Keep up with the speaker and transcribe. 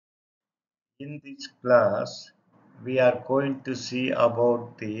In this class, we are going to see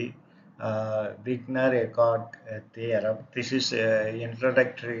about the Wigner Eckart theorem. This is an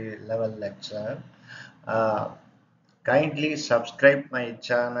introductory level lecture. Uh, Kindly subscribe my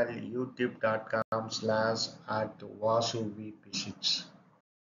channel youtube.com/@vasuvphysics.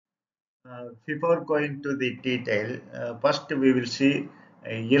 Before going to the detail, first we will see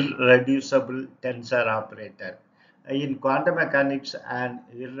irreducible tensor operator. In quantum mechanics, an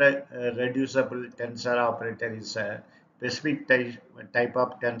irreducible tensor operator is a specific type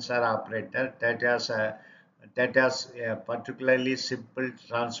of tensor operator that has a particularly simple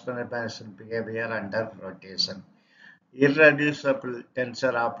transformation behavior under rotation. Irreducible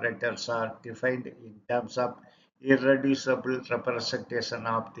tensor operators are defined in terms of irreducible representation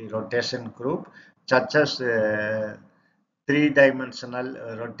of the rotation group, such as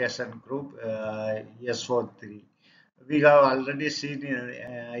three-dimensional rotation group SO3. We have already seen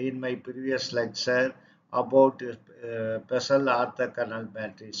in my previous lecture about Bessel orthogonal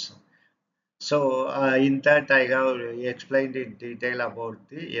matrices. So in that I have explained in detail about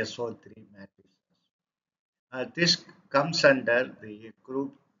the SO3 matrix. This comes under the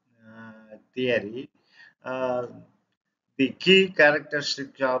group theory. Uh, the key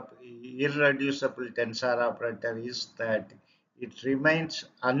characteristic of irreducible tensor operator is that it remains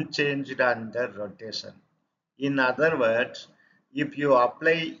unchanged under rotation. In other words, if you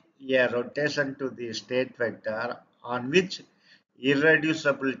apply a rotation to the state vector on which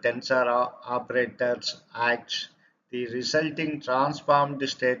irreducible tensor operators acts, the resulting transformed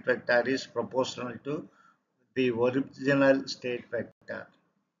state vector is proportional to the original state vector.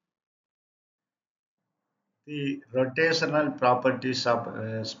 The rotational properties of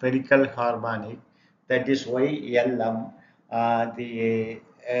spherical harmonic, that is YLM, the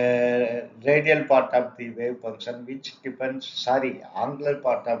radial part of the wave function, which depends, sorry, angular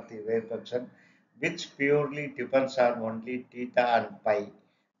part of the wave function, which purely depends on only theta and pi,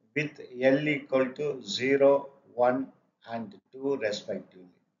 with L equal to 0, 1, and 2 respectively.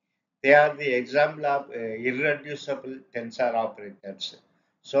 They are the example of irreducible tensor operators.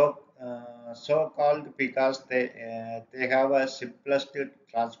 So called because they have a simplest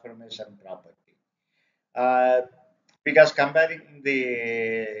transformation property. Uh, because comparing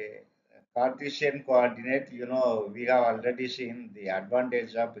the Cartesian coordinate, we have already seen the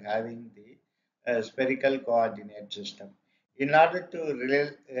advantage of having the spherical coordinate system. In order to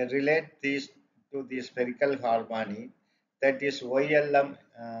relate these to the spherical harmony, that is YLM,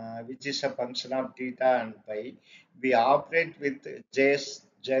 which is a function of theta and pi, we operate with J's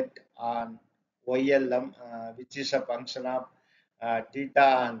Z on YLM, which is a function of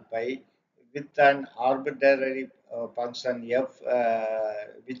theta and pi, with an arbitrary function f,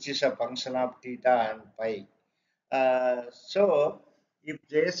 which is a function of theta and pi. So, if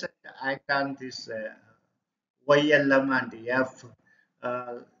J's act on this YLM and f,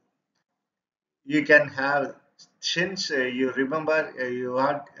 uh, you can have, since you remember,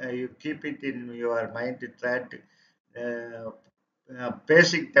 you keep it in your mind that uh,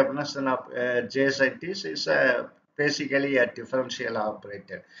 basic definition of JZ is basically a differential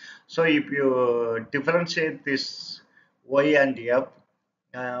operator. So if you differentiate this y and f,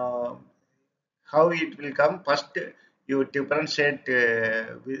 uh, how it will come? First, you differentiate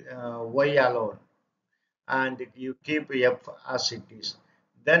y alone, and you keep f as it is.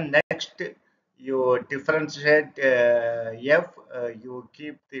 Then next, you differentiate f, you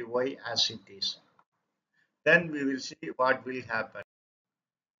keep the y as it is. Then we will see what will happen.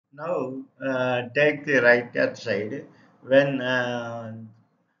 Now, take the right hand side. When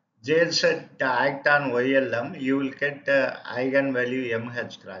JZ act on YLM, you will get eigenvalue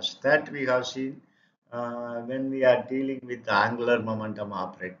mh cross. That we have seen when we are dealing with the angular momentum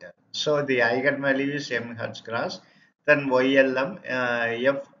operator. So the eigenvalue is mh cross. Then YLM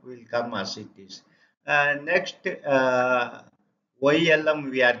f will come as it is. Next,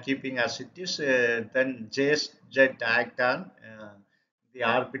 YLM we are keeping as it is. Then JZ act on the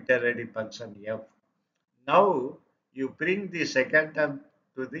arbitrary function f. Now you bring the second term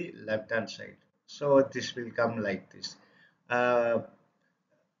to the left hand side. So this will come like this. Uh,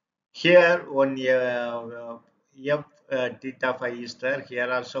 Here one f theta phi is there.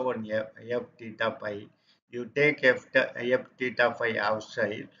 Here also one f theta phi. You take f theta phi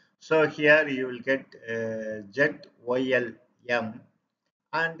outside. So here you will get z yl m,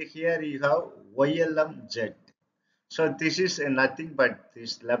 and here you have ylm z. So this is nothing but,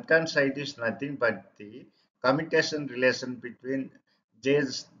 this left hand side is nothing but the commutation relation between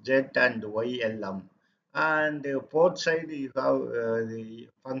Z and YLM, and both side you have the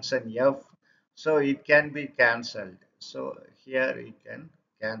function f, so it can be cancelled. So here you can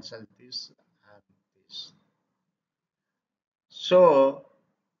cancel this So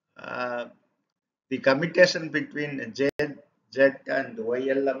uh, the commutation between Z and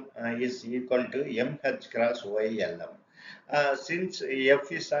YLM is equal to MH cross YLM. Since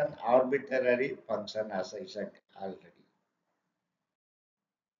F is an arbitrary function, as I said already.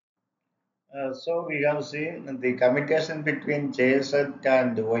 So we have seen the commutation between JZ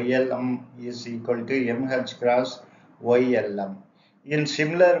and YLM is equal to MH cross YLM. In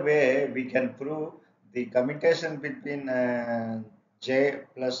similar way, we can prove the commutation between J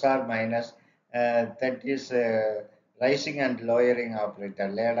plus or minus, that is rising and lowering operator,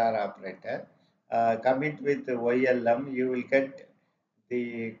 ladder operator. Commit with YLM, you will get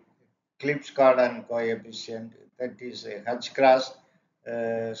the Klipsch-Gordon coefficient, that is H cross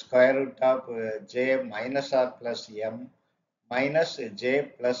square root of j minus r plus m minus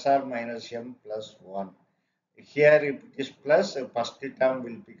j plus or minus m plus 1. Here if it is plus, first term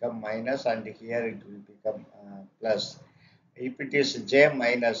will become minus, and here it will become plus. If it is j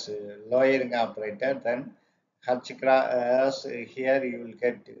minus lowering operator, then H cross here you will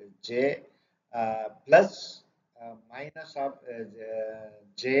get j plus minus of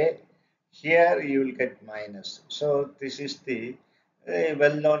j. Here you will get minus. So this is the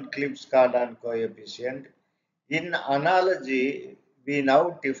well-known Klipsch-Gordon coefficient. In analogy, we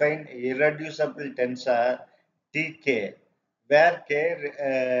now define irreducible tensor Tk, where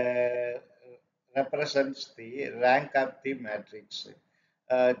K represents the rank of the matrix.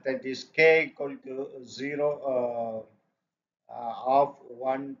 That is K equal to 0 of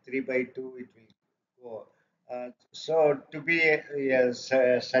 1, 3 by 2, it will go. So to be a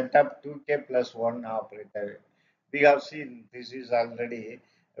set up 2k plus 1 operator, we have seen this is already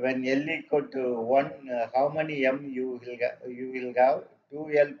when L equal to 1, how many M you will have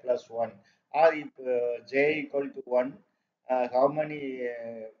 2L plus 1, or if J equal to 1, how many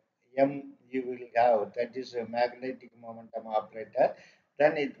M you will have, that is a magnetic momentum operator,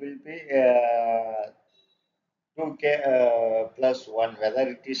 then it will be 2k plus 1, whether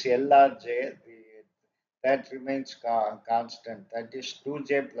it is L or J, that remains constant. That is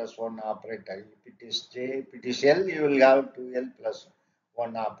 2j plus 1 operator. If it is J, if it is L, you will have 2L plus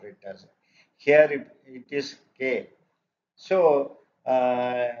 1 operators. Here it is K. So,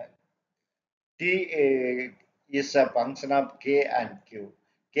 T is a function of K and Q.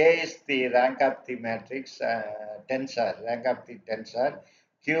 K is the rank of the matrix tensor, rank of the tensor.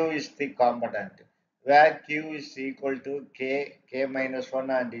 Q is the component, where Q is equal to K minus 1,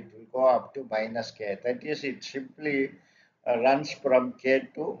 and it will go up to minus K. That is, it simply runs from K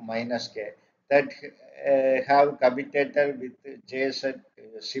to minus K. That have commutator with JZ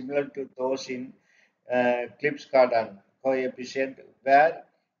similar to those in Klipsch-Gordon coefficient, where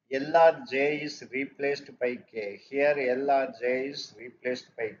LRJ is replaced by K. Here LRJ is replaced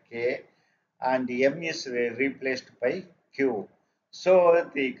by K and M is replaced by Q. So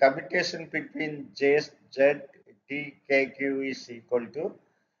the commutation between J, Z, T, K, Q is equal to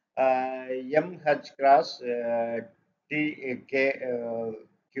MH cross T, K,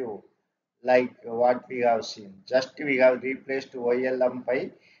 Q, like what we have seen. Just we have replaced YLM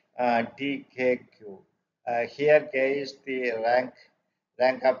by TKQ. Here K is the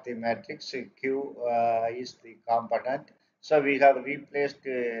rank of the matrix, Q is the component. So we have replaced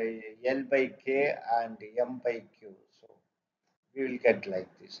L by K and M by Q. So we will get like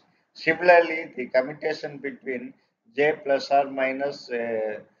this. Similarly, the commutation between J plus or minus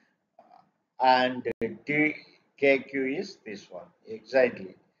and TKQ is this one.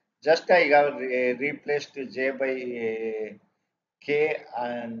 Exactly. Just I have replaced J by K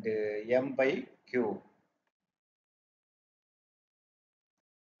and M by Q.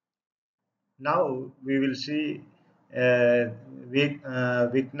 Now we will see Wigner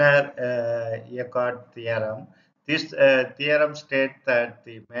Eckart theorem. This theorem states that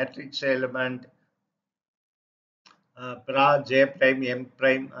the matrix element pra j prime m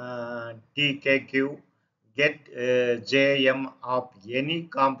prime tkq get jm of any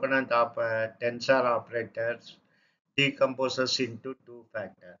component of tensor operators decomposes into two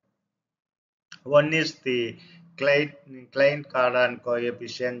factors. One is the Klein-Gordon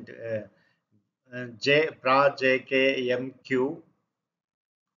coefficient j pra jk mq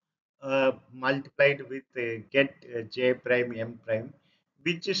multiplied with get j prime m prime,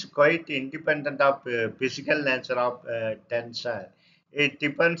 which is quite independent of physical nature of tensor. It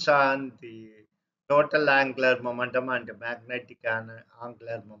depends on the total angular momentum and magnetic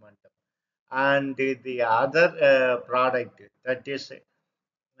angular momentum. And the other product, that is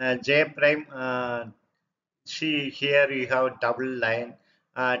j prime. See here you have double line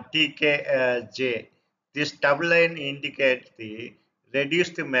TKJ. This double line indicates the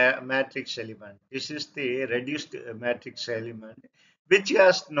reduced matrix element. This is the reduced matrix element, which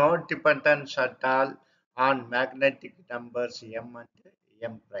has no dependence at all on magnetic numbers m and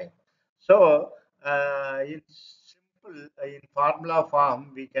m prime. So, in simple, in formula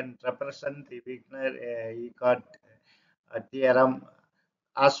form, we can represent the Wigner Eckart theorem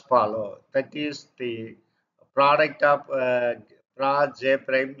as follow. That is the product of pra j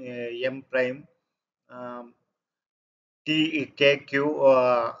prime m prime um,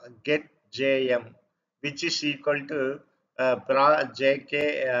 TKQ get JM, which is equal to pra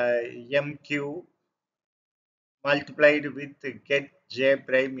JK MQ multiplied with get J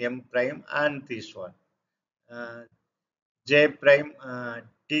prime M prime and this one uh, J prime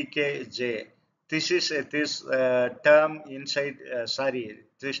TKJ. This is this term inside. Sorry,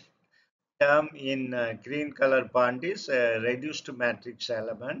 this term in green color bond is reduced matrix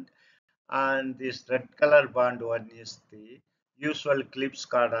element, and this red color bond one is the usual Clips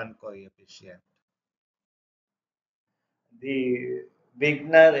cardon coefficient. The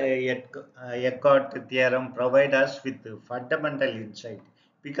Wigner Eckart theorem provides us with fundamental insight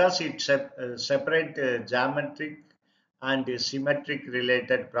because it separates geometric and symmetric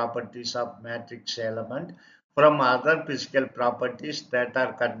related properties of matrix element from other physical properties that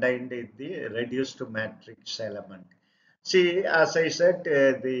are contained in the reduced matrix element. See, as I said,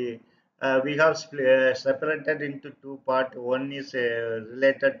 the we have separated into two parts. One is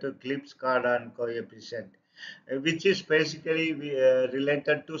related to Clips cardon coefficient, which is basically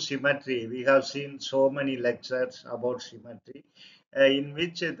related to symmetry. We have seen so many lectures about symmetry, in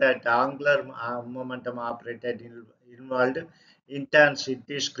which that angular momentum operated involved in turns it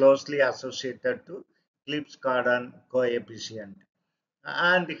is closely associated to Clips cardon coefficient.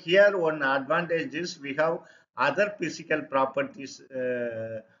 And here one advantage is we have other physical properties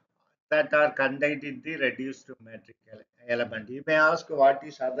that are contained in the reduced metric element. You may ask what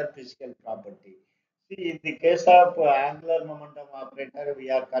is other physical property. See, in the case of angular momentum operator,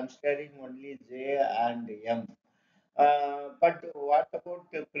 we are considering only J and M. But what about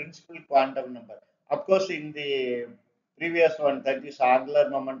the principal quantum number? Of course, in the previous one, that is angular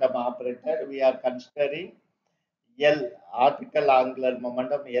momentum operator, we are considering L, orbital angular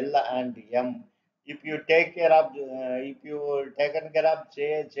momentum L and M. If you take care of, if you taken care of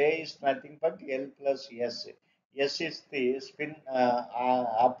J, J is nothing but L plus S. S is the spin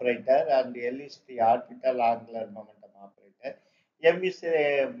operator and L is the orbital angular momentum operator. M is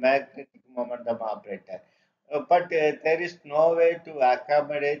a magnetic momentum operator. But there is no way to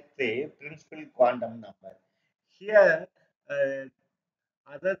accommodate the principal quantum number. Here, uh,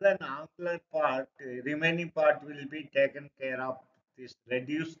 other than angular part, remaining part will be taken care of this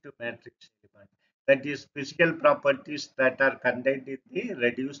reduced matrix element. That is physical properties that are contained in the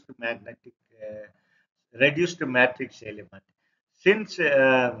reduced matrix element. Since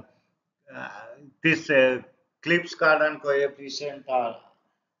uh, this Clips cardon coefficient are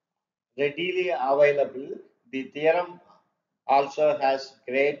readily available, the theorem also has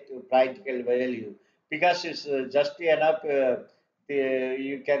great practical value because it's just enough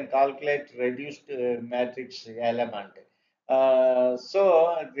you can calculate reduced matrix element.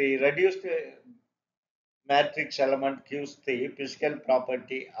 So the reduced matrix element gives the physical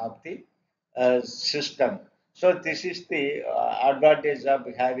property of the system. So this is the advantage of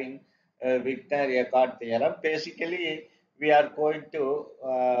having Wigner Eckart theorem. Basically, we are going to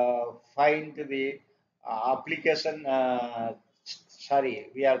find the application. Sorry,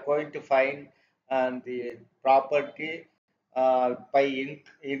 we are going to find the property by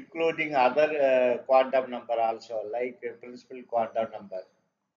including other quantum number also, like principal quantum number.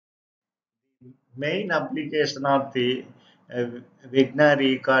 Main application of the uh,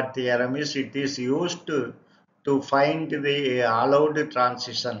 Wigner-Eckart theorem is it is used to find the allowed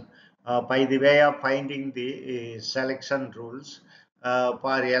transition by the way of finding the selection rules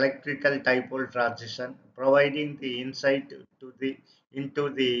for electrical dipole transition, providing the insight to the into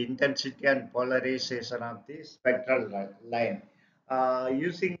the intensity and polarization of the spectral line.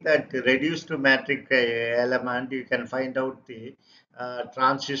 Using that reduced matrix element, you can find out the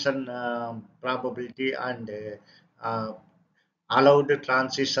transition probability and allowed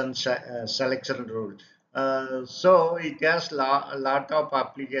transition selection rule. So it has a lot of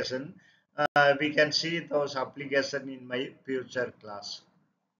application. We can see those application in my future class.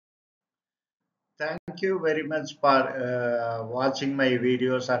 Thank you very much for watching my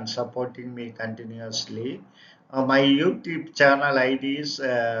videos and supporting me continuously. My YouTube channel ID is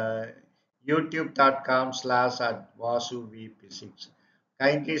youtube.com/VasuVP6.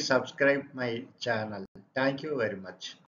 Kindly subscribe my channel. Thank you very much.